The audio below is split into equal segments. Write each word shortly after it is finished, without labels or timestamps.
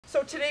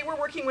So today we're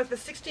working with a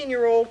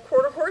 16-year-old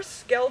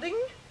Quarterhorse gelding,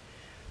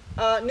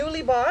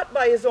 newly bought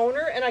by his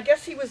owner, and I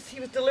guess he was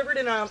delivered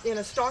in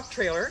a stock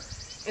trailer,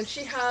 and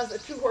she has a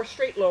 2-horse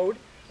straight load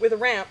with a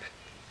ramp.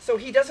 So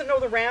he doesn't know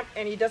the ramp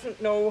and he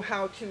doesn't know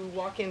how to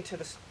walk into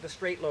the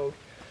straight load.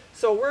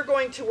 So we're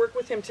going to work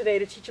with him today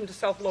to teach him to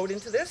self-load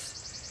into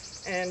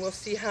this, and we'll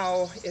see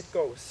how it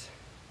goes.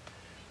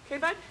 Okay,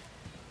 bud?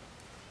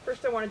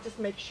 First I want to just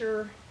make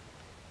sure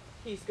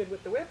he's good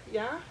with the whip.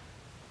 Yeah?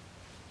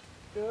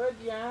 Good,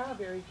 yeah,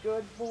 very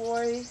good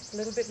boy. A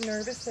little bit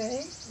nervous,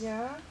 eh?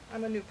 Yeah,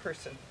 I'm a new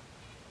person.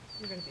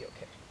 You're going to be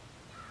okay.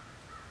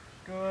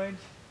 Good.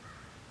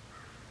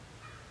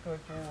 Good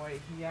boy,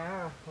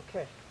 yeah,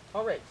 okay.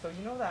 All right, so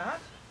you know that.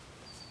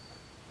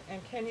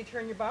 And can you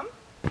turn your bum?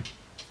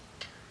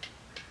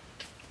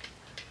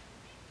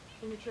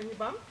 Can you turn your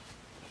bum?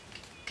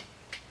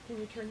 Can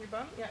you turn your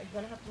bum? Yeah, you're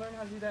going to have to learn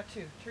how to do that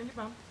too. Turn your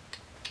bum.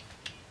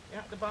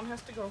 Yeah, the bum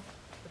has to go.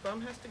 The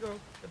bum has to go.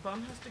 The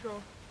bum has to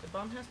go. The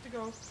bum has to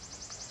go.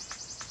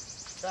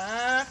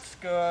 That's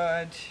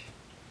good.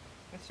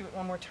 Let's do it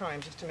one more time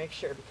just to make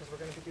sure, because we're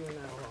going to be doing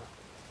that a lot.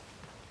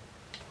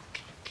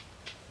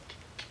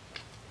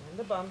 And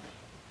the bum.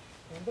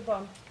 And the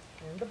bum.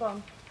 And the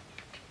bum.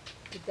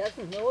 He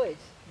doesn't know it.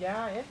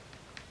 Yeah, eh?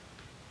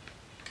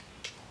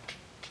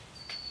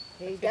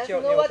 He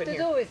doesn't know what to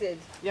do with it.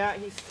 Yeah,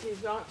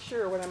 he's not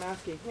sure what I'm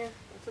asking. Here,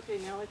 that's okay.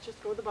 Now let's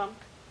just go to the bum.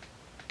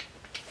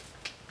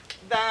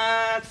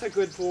 That's a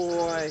good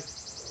boy.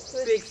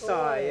 Good Big boy.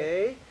 sigh,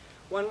 eh?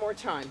 One more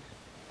time.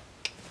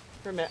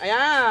 For a minute.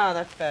 Yeah,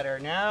 that's better.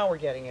 Now we're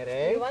getting it,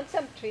 eh? You want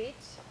some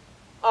treats?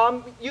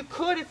 You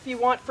could if you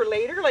want for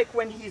later, like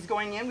when he's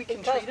going in, we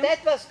can treat him. Because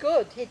that was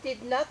good. He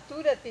did not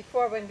do that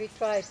before when we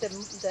tried the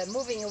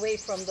moving away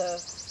from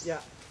the...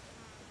 Yeah.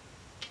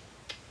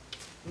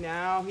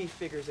 Now he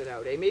figures it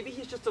out, eh? Maybe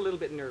he's just a little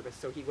bit nervous,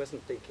 so he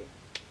wasn't thinking.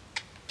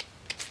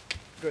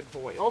 Good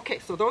boy. Okay,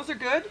 so those are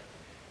good.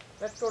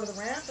 Let's go to the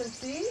ramp and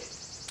see.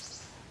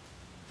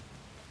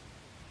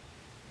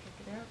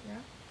 Check it out,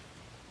 yeah.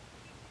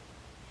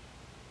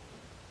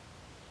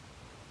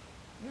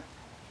 Yeah,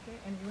 okay,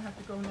 and you have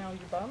to go now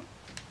your bum.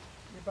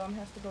 Your bum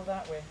has to go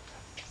that way.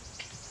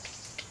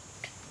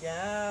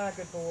 Yeah,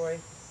 good boy.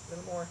 A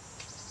little more.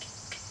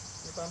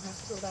 Your bum has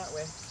to go that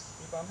way.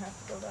 Your bum has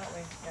to go that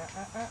way. Yeah,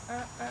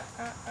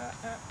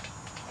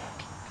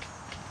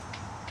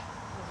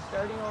 We're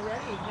starting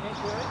already. Okay,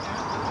 good. Yeah,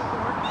 a little bit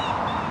more.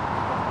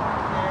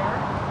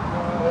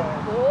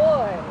 Good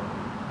boy.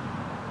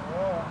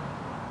 Oh.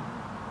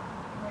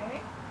 Okay,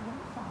 you'll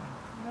be fine.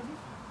 You'll be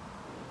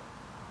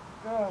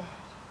fine. Good.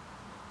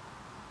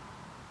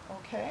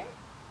 Okay.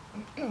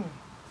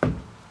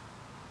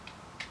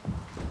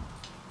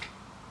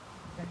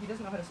 Now he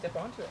doesn't know how to step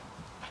onto it.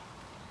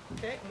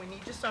 Okay, and we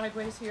need you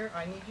sideways here.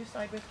 I need you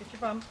sideways. Get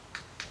your bum.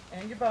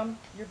 And your bum.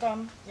 Your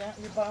bum. Yeah,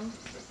 your bum.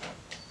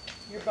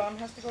 Your bum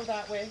has to go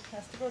that way.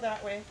 Has to go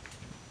that way.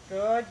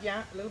 Good.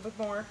 Yeah, a little bit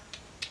more.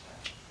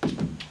 A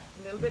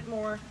little bit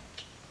more.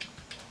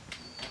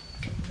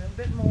 A little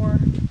bit more.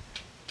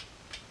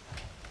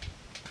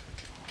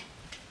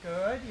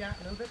 Good. Yeah,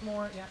 a little bit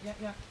more. Yeah, yeah,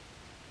 yeah.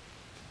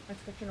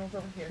 Let's get your nose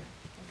over here.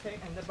 Okay,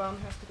 and the bum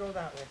has to go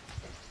that way.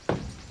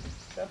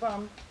 The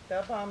bum.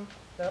 The bum.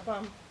 The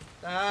bum.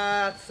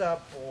 That's a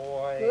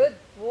boy. Good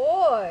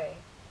boy.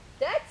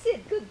 That's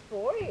it. Good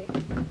boy.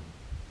 Okay,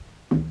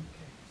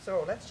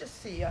 so let's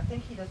just see. I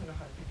think he doesn't know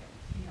how to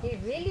do it.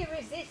 He really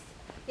resists.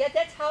 Yeah,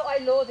 that's how I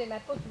load him. I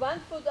put one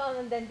foot on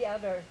and then the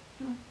other.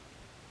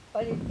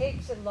 But it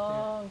takes a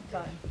long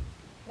time.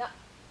 No.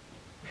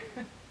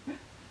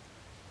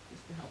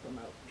 Just to help him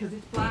out. Because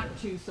it's black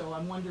too, so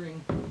I'm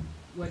wondering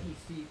what he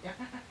sees.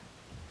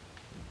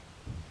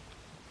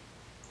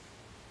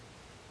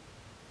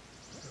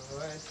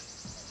 Good.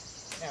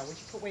 Now, would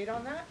you put weight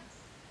on that?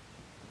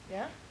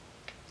 Yeah?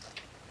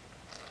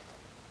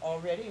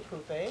 Already a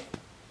poop, eh?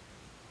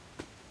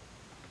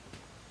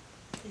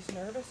 He's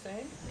nervous,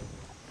 eh?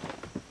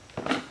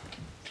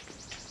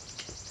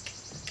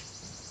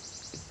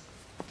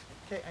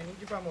 Okay, I need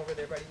your bum over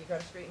there, buddy. You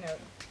gotta straighten out.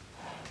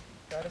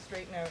 Gotta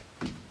straighten out.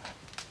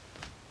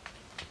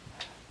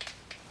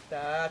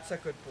 That's a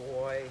good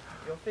boy.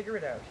 You'll figure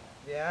it out.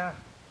 Yeah.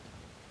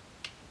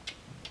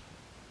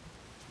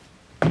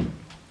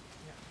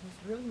 He's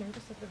really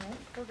nervous at the ramp,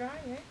 poor guy,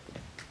 eh?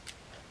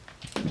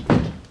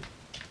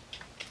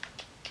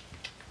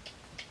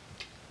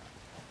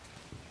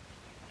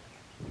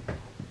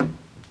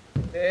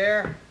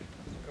 There.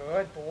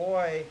 Good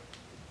boy.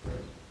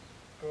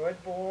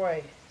 Good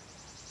boy.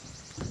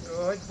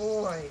 Good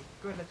boy.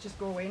 Good, let's just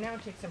go away now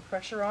and take some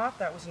pressure off.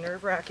 That was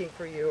nerve-wracking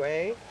for you,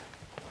 eh?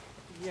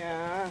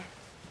 Yeah.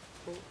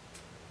 Oh.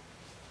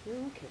 You're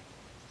okay.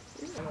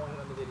 You're only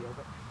on the video,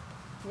 but...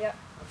 Yeah.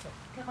 Okay,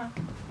 come on.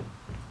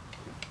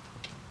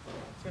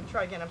 I'm going to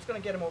try again. I'm just going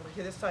to get him over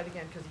to this side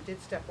again because he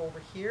did step over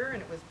here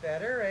and it was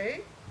better,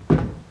 eh?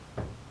 Yep.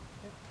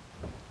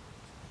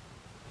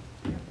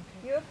 Yeah,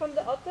 okay. You're from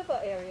the Ottawa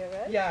area,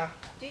 right? Yeah.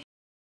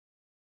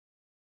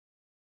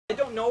 I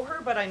don't know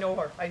her, but I know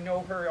her. I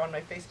know her on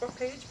my Facebook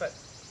page, but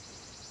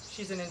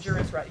She's an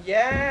endurance rider.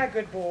 Yeah,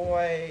 good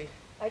boy.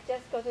 I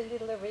just got a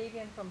little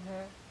Arabian from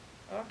her.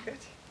 Oh, good.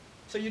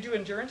 So you do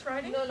endurance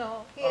riding?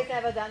 No. He has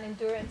never done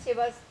endurance. He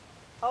was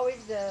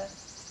always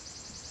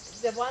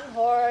the one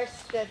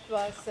horse that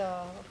was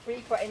free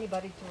for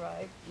anybody to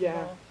ride. Yeah.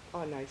 You know.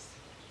 Oh, nice.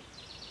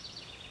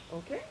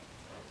 Okay.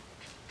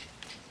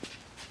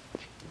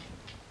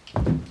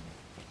 And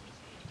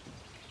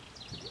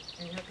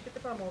you have to get the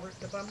bum over.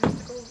 The bum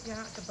has to go.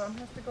 Yeah, the bum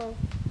has to go.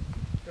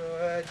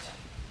 Good.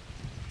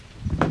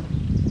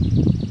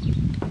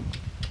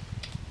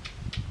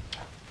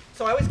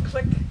 So I always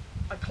click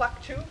a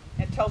cluck too.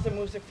 It tells him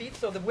moves their feet.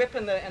 So the whip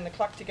and the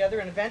cluck together,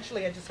 and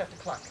eventually I just have to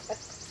cluck.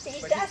 He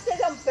does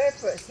it on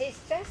purpose. He's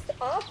just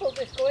awful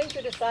with going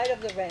to the side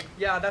of the ren.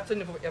 Yeah, that's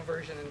an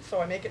aversion, and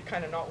so I make it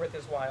kind of not worth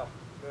his while.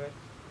 Good.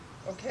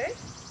 Okay.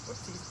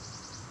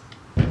 Whoopsies.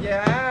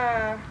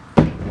 Yeah.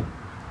 Okay,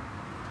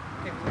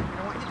 we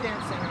don't want you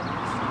dancing.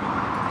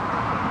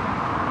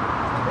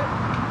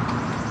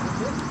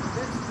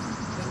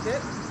 A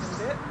bit.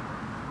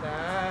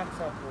 That's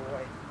a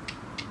boy.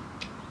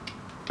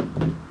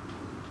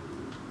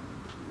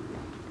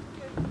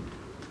 Okay.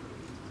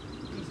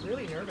 He's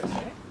really nervous,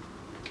 eh?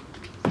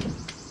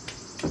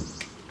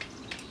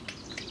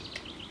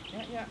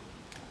 Yeah.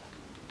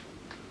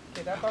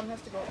 Okay, that bum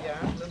has to go.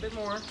 Yeah, a little bit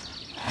more.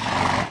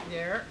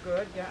 There,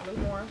 good. Yeah, a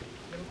little more.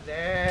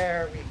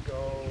 There we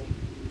go.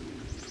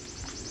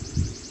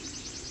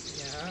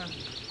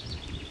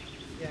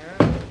 Yeah,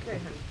 okay,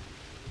 honey.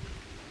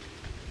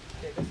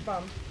 Okay, this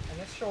bum and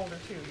this shoulder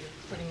too, you're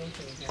putting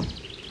into me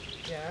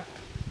here.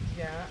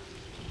 Yeah.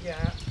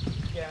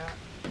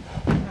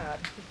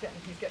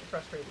 He's getting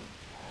frustrated.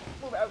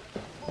 Move out.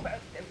 There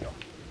we go.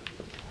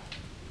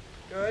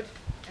 Good.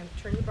 And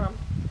turn your bum.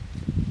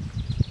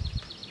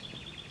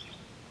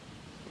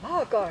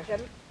 Oh gosh,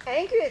 I'm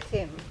angry at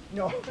him.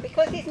 No.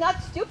 Because he's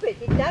not stupid.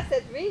 He does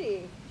it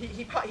really.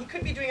 He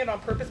could be doing it on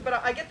purpose, but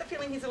I get the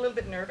feeling he's a little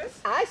bit nervous.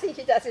 I think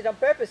he does it on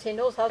purpose. He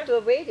knows how to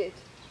avoid it.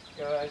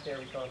 Good, there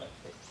we go.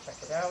 Let's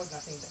check it out.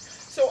 Nothing.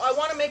 So I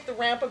want to make the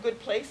ramp a good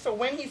place. So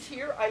when he's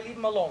here, I leave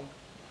him alone.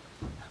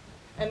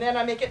 And then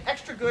I make it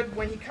extra good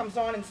when he comes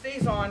on and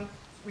stays on.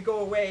 We go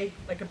away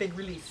like a big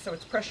release. So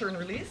it's pressure and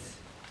release.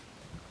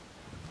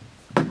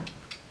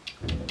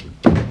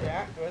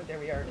 Yeah, good. There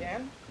we are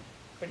again.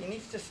 But he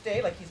needs to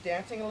stay, like he's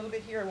dancing a little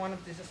bit here. I want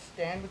him to just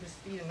stand with his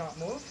feet and not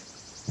move.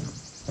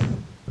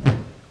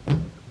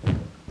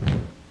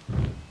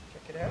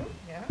 Check it out.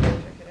 Yeah,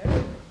 check it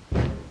out.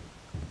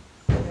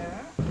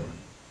 Yeah.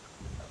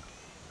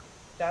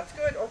 That's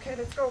good. Okay,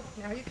 let's go.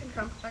 Now you can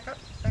come. Back up.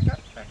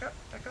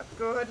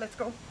 Good, let's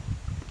go.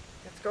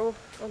 Oh,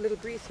 a little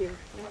breeze here.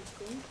 Nice.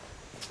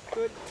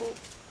 Good.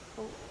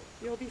 Oh,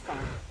 you'll be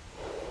fine.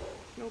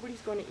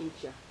 Nobody's going to eat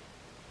you.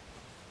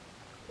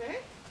 Okay?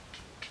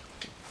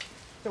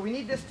 So we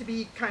need this to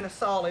be kind of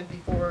solid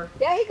before...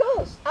 There he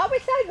goes.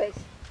 Always sideways.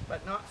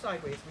 But not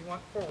sideways. We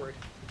want forward.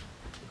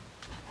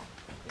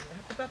 You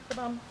have to bet the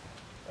bum.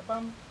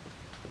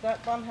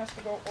 That bum has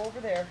to go over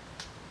there.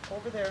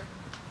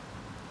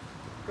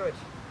 Good.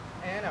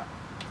 And up.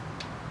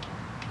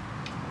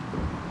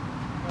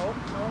 No.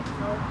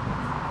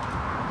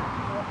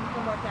 You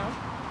come back down.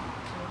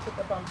 And you put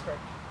the bum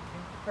correct.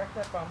 You correct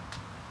that bum.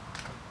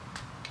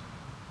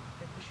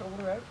 Get the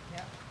shoulder out.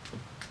 Yeah.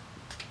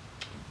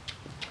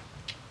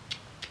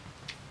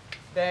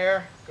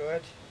 There.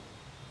 Good.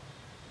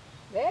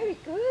 Very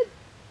good.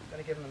 I'm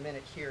going to give him a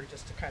minute here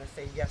just to kind of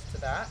say yes to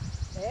that.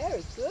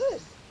 Very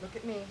good. Look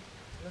at me.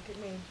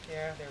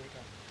 Yeah, there we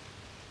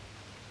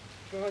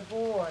go. Good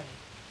boy.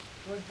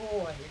 You're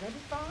going to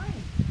be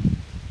fine.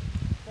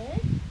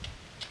 Okay?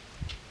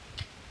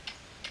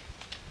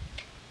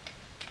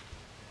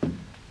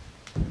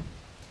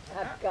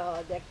 Oh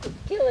God, that could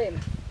kill him.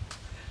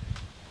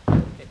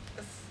 Okay,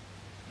 this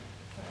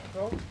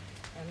go.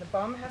 And the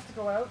bum has to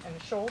go out, and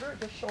the shoulder,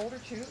 this shoulder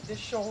too, this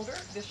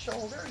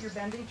shoulder, you're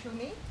bending to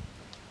me.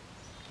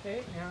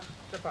 Okay, now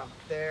the bum.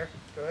 There,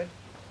 good.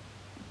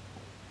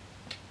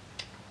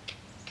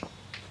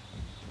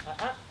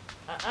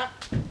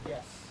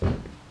 Yes.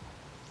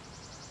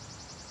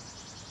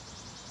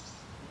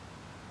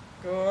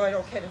 Good,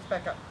 okay, let's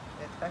back up.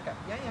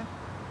 Yeah.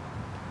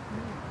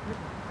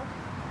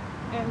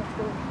 And let's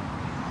go.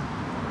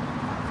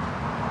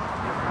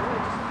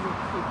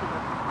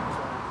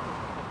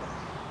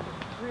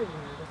 Really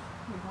nervous.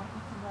 You want to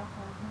see that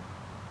hold?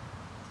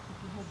 Keep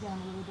your head down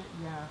a little bit.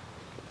 Yeah.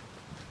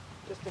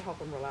 Just to help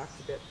him relax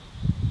a bit.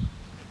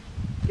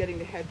 Getting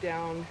the head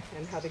down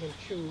and having him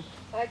chew.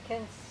 I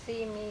can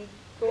see me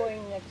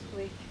going next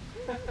week.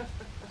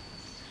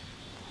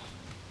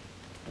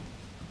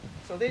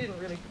 So they didn't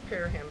really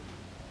prepare him.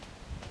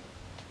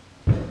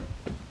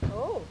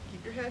 Oh.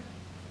 Keep your head.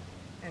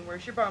 And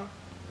where's your bum?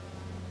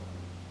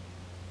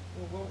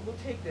 We'll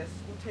take this.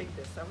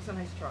 That was a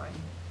nice try.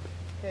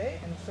 Okay,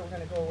 and so we're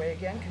going to go away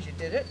again because you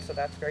did it. So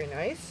that's very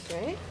nice.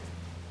 Okay.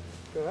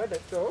 Good,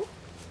 let's go.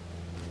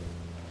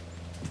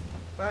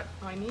 But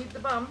I need the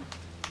bum.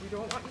 We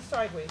don't want you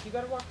sideways. You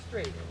got to walk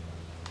straight.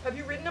 Have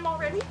you ridden him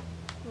already?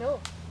 No,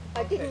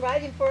 I Okay. didn't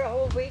ride him for a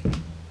whole week.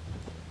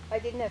 I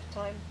didn't have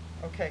time.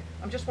 Okay,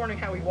 I'm just wondering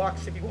how he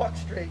walks, if he walks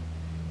straight.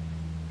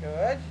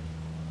 Good.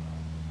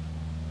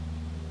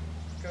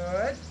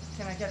 Good.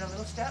 Can I get a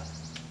little step?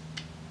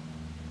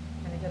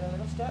 Can I get a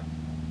little step?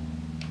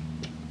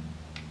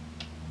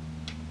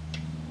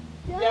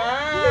 Yeah,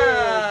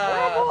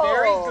 Bravo.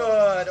 very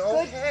good.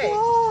 Okay, Good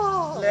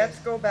ball. let's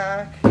go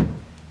back.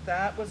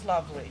 That was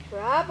lovely.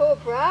 Bravo,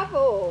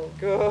 bravo.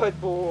 Good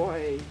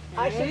boy.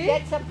 I should Okay.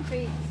 get some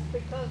treats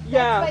because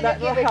Yeah, that's that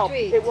when will you give a help.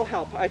 treat. It will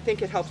help. I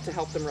think it helps to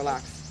help them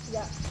relax.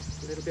 Yeah.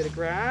 A little bit of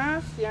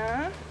grass,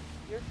 yeah.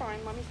 You're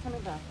fine. Mommy's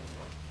coming back.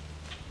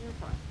 You're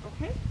fine.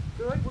 Okay,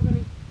 good. We're gonna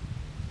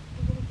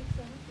fix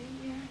that.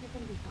 Yeah, you're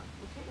gonna be fine.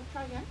 Okay, let's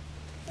try again.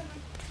 Come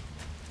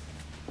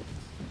on.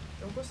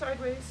 Don't go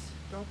sideways.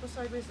 Don't go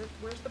sideways.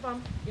 Where's the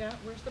bum? Yeah,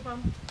 where's the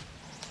bum?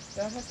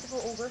 That has to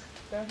go over.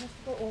 That has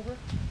to go over.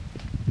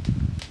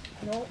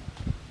 No.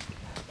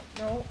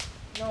 No.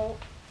 No.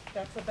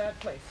 That's a bad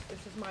place. This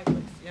is my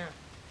place. Yeah.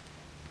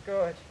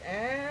 Good.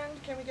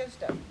 And can we get a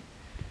step?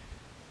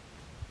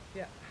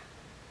 Yeah.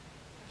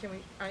 Can we,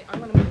 I'm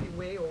going to move you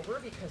way over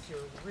because you're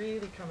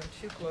really coming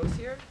too close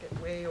here. Get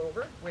way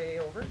over, way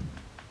over.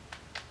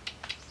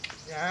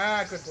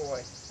 Yeah, good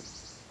boy.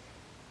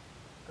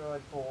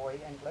 Good boy.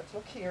 And let's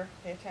look here.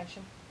 Pay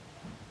attention.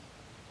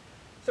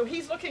 So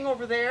he's looking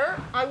over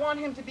there. I want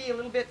him to be a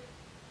little bit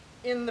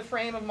in the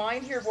frame of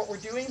mind here of what we're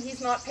doing.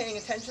 He's not paying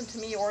attention to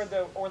me or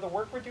the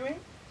work we're doing.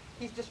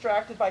 He's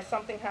distracted by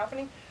something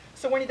happening.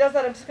 So when he does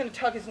that, I'm just going to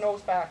tug his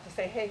nose back to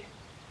say, hey,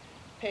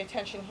 pay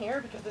attention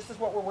here because this is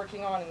what we're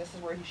working on and this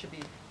is where he should be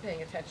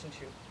paying attention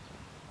to.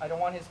 I don't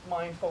want his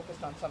mind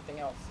focused on something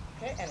else.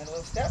 Okay, and a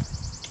little step.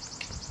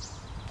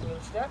 A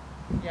little step.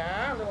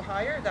 Yeah, a little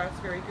higher. That's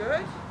very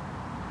good.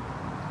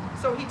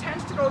 So he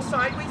tends to go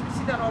sideways. We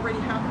see that already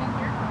happening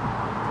here.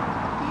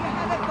 Do you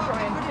have a I'm going to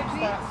try and bucket for fix the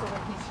that treats? so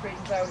that he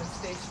straightens out and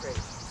stays straight.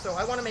 So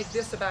I want to make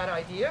this a bad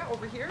idea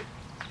over here.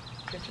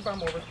 Get your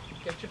bum over.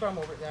 Get your bum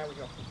over. There we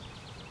go.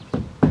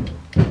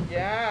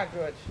 Yeah,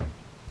 good.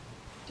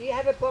 Do you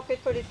have a bucket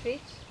for the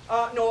treats?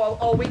 No,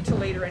 I'll wait till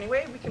later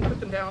anyway. We can put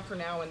them down for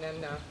now and then,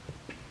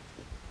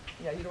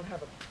 yeah, you don't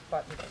have a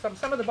button.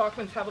 Some of the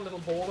Bachmans have a little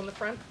bowl in the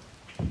front.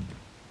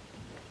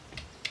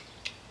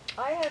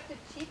 I have the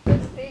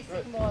cheapest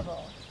basic Good.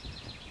 model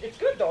It's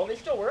good though, they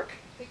still work.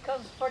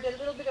 because for the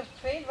little bit of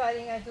train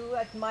riding I do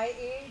at my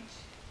age,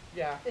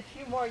 Yeah, a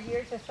few more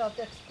years I thought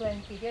that's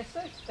plenty. They're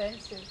so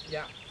expensive.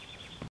 yeah.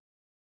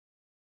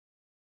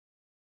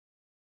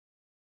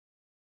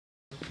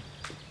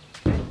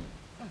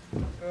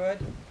 Good,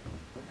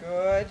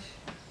 good,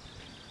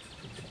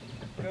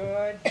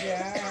 good,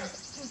 yeah.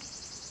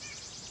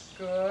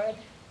 Good,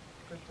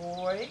 good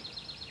boy.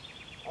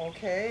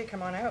 Okay,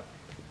 come on out.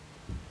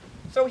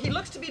 So he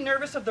looks to be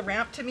nervous of the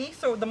ramp to me,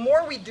 so the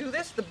more we do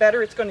this, the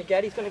better it's going to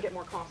get. He's going to get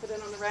more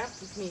confident on the ramp.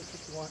 You can eat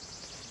if you want.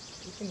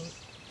 You can eat.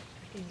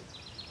 You can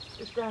eat.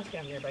 There's grass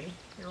down there, buddy.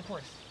 You're a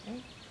horse. Eh?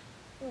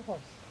 You're a horse.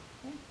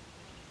 Eh?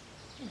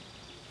 Hmm.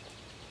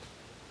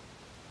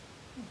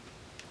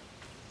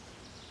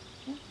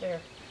 Hmm.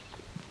 There.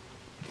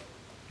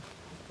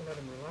 Just to let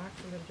him relax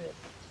a little bit.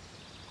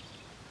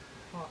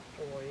 Hot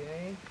boy,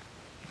 eh?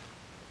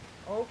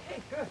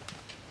 Okay, good.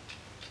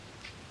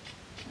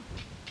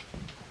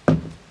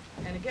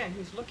 And again,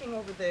 he's looking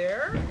over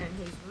there, and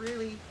he's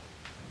really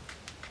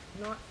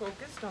not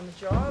focused on the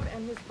job,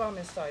 and his bum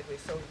is sideways.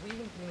 So we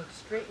need to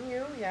straighten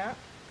you. Yeah,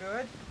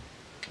 good.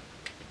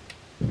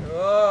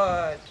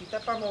 Good. Keep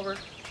that bum over.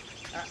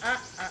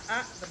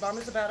 The bum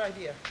is a bad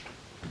idea.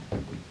 Go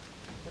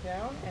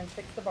down and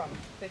fix the bum.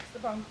 Fix the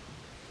bum.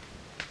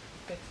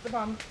 Fix the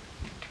bum.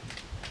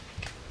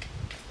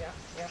 Yeah,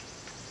 yeah,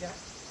 yeah.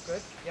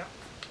 Good. Yeah.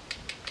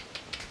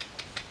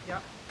 Yeah.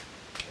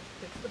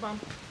 Fix the bum.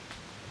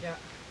 Yeah.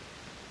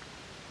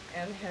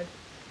 And head.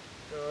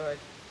 Good.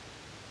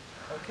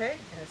 Okay,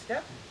 and a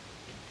step.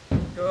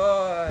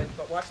 Good.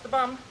 But watch the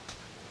bum.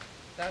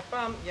 That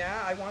bum.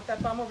 Yeah, I want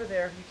that bum over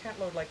there. You can't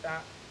load like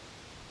that.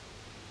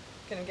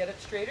 Can I get it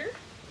straighter?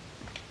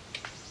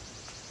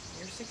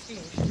 You're 16.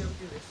 You should be able to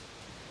do this.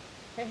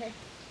 Hey, hey.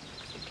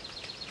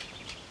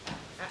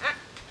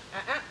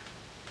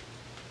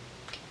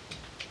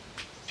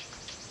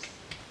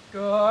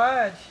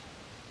 Good. A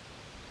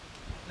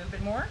little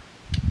bit more.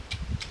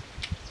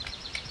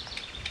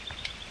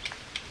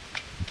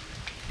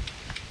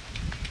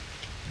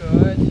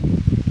 Good.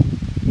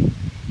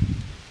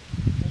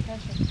 Pay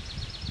attention.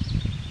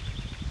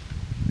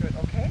 Good,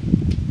 okay.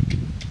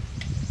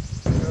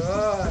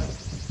 Good.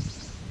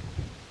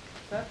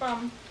 That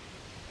bum.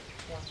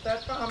 Watch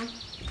that bum.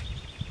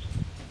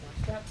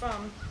 Watch that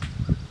bum.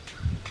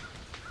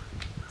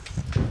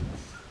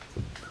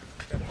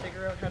 Gotta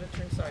figure out how to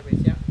turn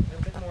sideways. Yeah, a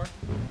little bit more.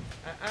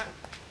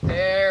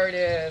 There it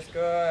is.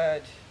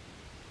 Good.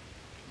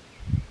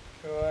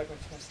 Good. We're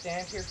just gonna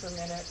stand here for a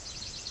minute.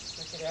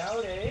 Check it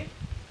out, eh?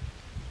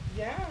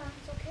 Yeah,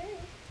 it's okay.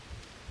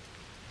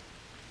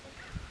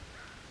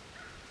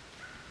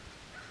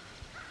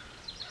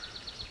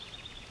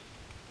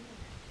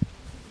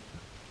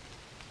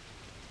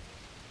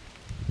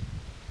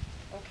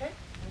 Okay,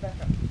 and back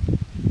up.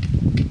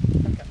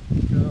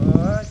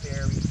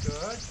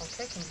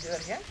 Okay, can you do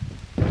that again?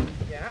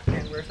 Yeah,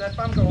 and where's that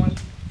bum going?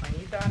 I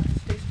need that to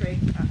stay straight.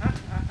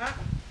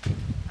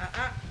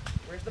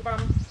 Where's the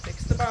bum?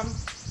 Fix the bum.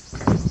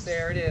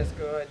 There it is,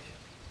 good.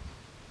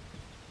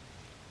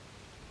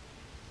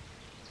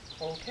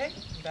 Okay,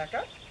 back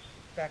up,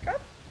 back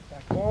up,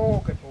 back.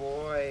 Oh, good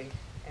boy.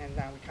 And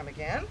now we come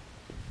again.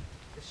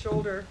 This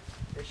shoulder,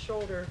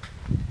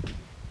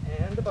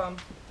 and the bum,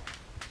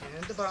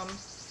 and the bum.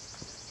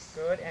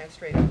 Good, and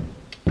straight up.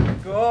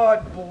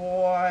 Good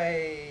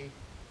boy.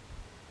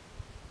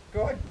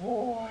 Good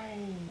boy.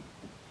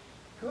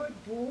 Good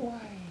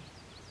boy.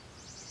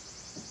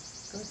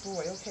 Good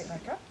boy. Okay,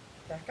 back up,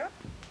 back up.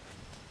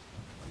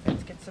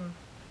 Let's get some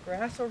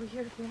grass over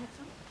here if you want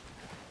some.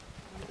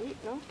 Want to eat?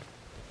 No?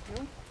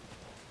 No?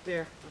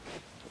 There. Okay,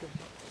 good.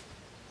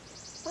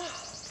 Oh,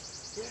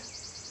 yeah.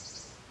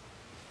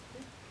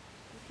 Yeah.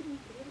 You can eat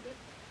a little bit.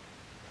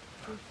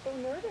 I'm so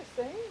nervous,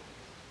 eh?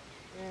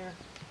 There.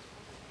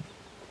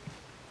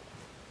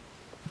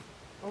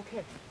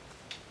 Okay.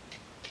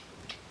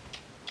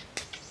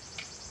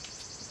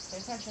 Pay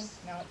attention.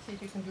 Now let's see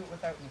if you can do it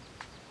without me.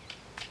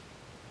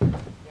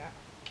 Yeah.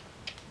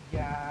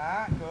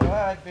 Yeah,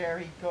 good,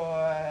 very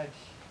good.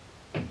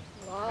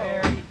 Wow.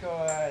 Very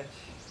good.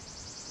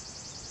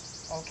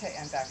 Okay,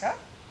 and back up.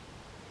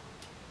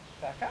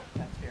 Back up,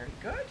 that's very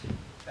good.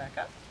 Back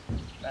up,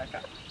 back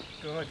up.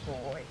 Good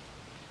boy.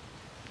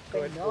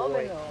 Good boy.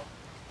 Phenomenal.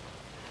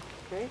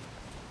 Okay,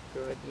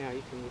 good. Now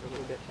you can move a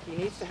little bit. He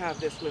needs to have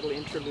this little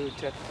interlude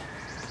to,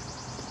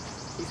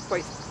 he's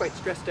quite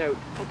stressed out.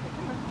 Okay,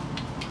 come on.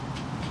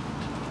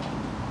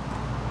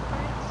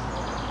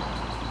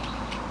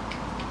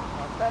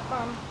 Watch that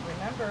bum.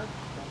 Remember,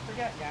 don't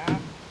forget, yeah.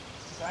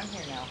 Because I'm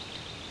here now.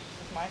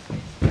 This is my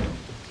space.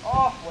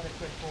 Oh, what a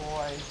good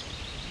boy.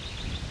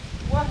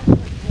 What a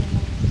good boy.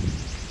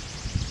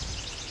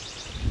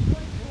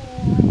 Good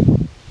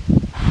boy.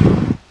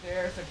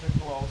 There's a good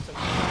blow. So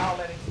now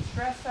letting some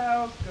stress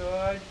out.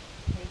 Good.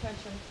 Pay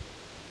attention.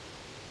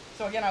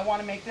 So again, I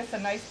want to make this a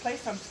nice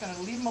place. So I'm just going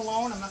to leave him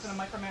alone. I'm not going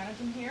to micromanage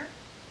him here.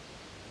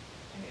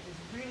 And it is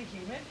really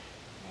humid.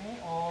 Okay.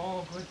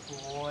 Oh, good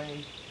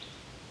boy.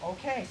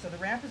 Okay, so the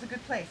ramp is a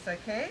good place,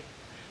 okay?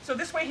 So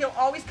this way he'll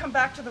always come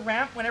back to the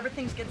ramp whenever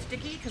things get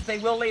sticky, because they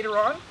will later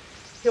on.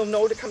 He'll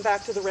know to come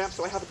back to the ramp,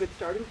 so I have a good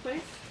starting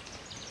place.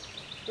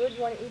 Good,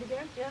 you want to eat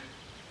again? Yeah.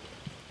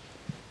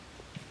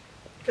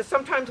 Because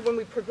sometimes when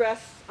we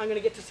progress, I'm going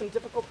to get to some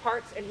difficult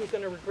parts, and he's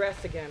going to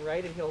regress again,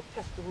 right? And he'll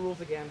test the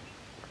rules again.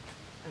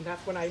 And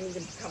that's when I need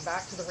him to come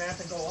back to the ramp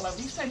and go, well, at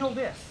least I know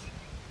this.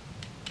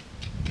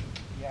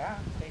 Yeah,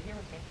 stay here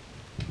with me.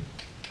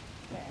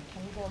 Okay, and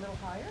can you go a little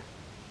higher?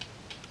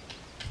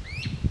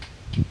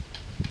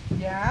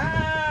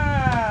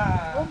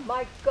 Yeah. Oh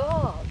my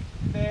God.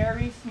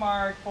 Very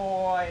smart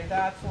boy.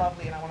 That's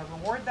lovely. And I want to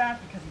reward that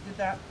because he did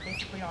that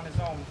basically on his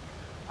own.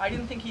 I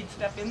didn't think he'd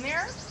step in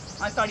there.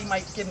 I thought he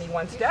might give me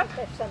one step. You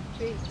should have some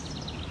treats.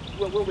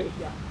 We'll wait,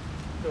 yeah.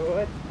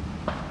 Good.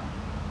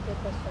 That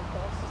was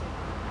fantastic.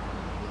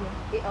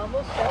 He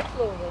almost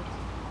self-loaded.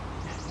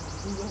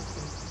 We will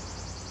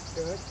see.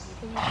 Good.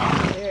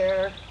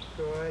 There.